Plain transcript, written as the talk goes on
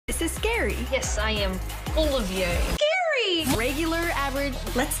This is scary. Yes, I am full of you. Scary! Regular, average,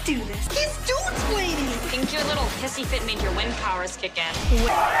 let's do this. This dude's waiting! Think your little hissy fit made your wind powers kick in.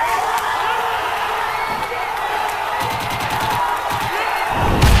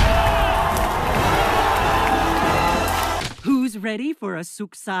 Who's ready for a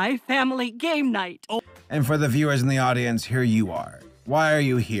Suksai family game night? And for the viewers in the audience, here you are. Why are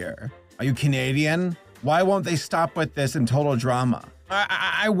you here? Are you Canadian? Why won't they stop with this in total drama?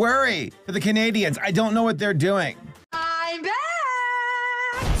 I worry for the Canadians. I don't know what they're doing. I'm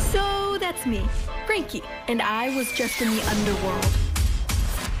back! So that's me, Frankie, and I was just in the underworld.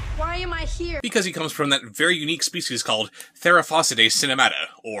 Why am I here? Because he comes from that very unique species called Theraphosidae cinemata,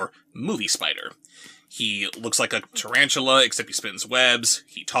 or movie spider. He looks like a tarantula, except he spins webs,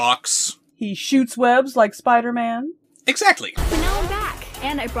 he talks. He shoots webs like Spider-Man. Exactly. But now I'm back,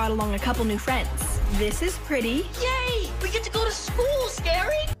 and I brought along a couple new friends. This is pretty. Yay! We get to go to school,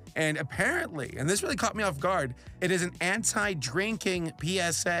 Scary! And apparently, and this really caught me off guard, it is an anti-drinking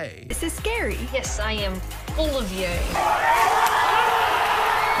PSA. This is scary. Yes, I am full of you.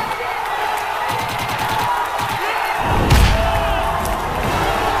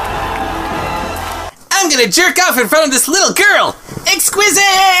 I'm gonna jerk off in front of this little girl! Exquisite!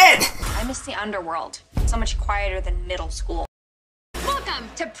 I miss the underworld. So much quieter than middle school. Welcome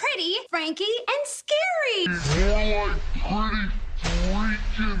to Pretty, Frankie, and Scary! More like pretty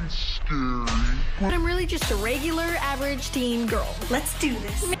freaking scary. But I'm really just a regular, average teen girl. Let's do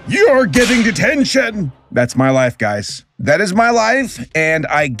this. You're getting detention! That's my life, guys. That is my life, and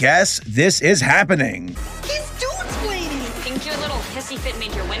I guess this is happening. This dude's waiting! Think your little hissy fit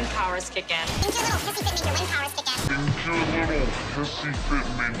made your wind powers kick in. Think your little hissy fit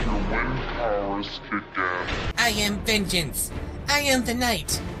made your wind powers kick in. I am vengeance. I am the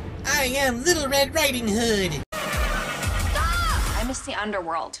knight. I am Little Red Riding Hood. I miss the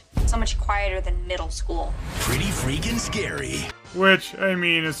underworld. So much quieter than middle school. Pretty freaking scary. Which, I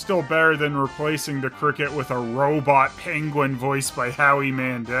mean, is still better than replacing the cricket with a robot penguin voiced by Howie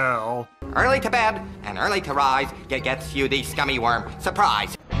Mandel. Early to bed and early to rise gets you the scummy worm.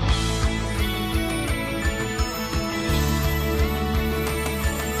 Surprise!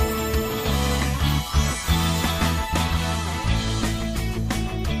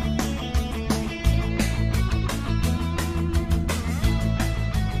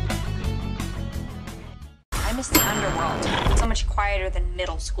 I miss the underworld. So much quieter than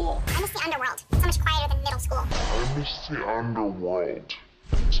middle school. I miss the underworld. So much quieter than middle school. I miss the underworld.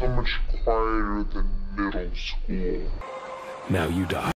 So much quieter than middle school. Now you die.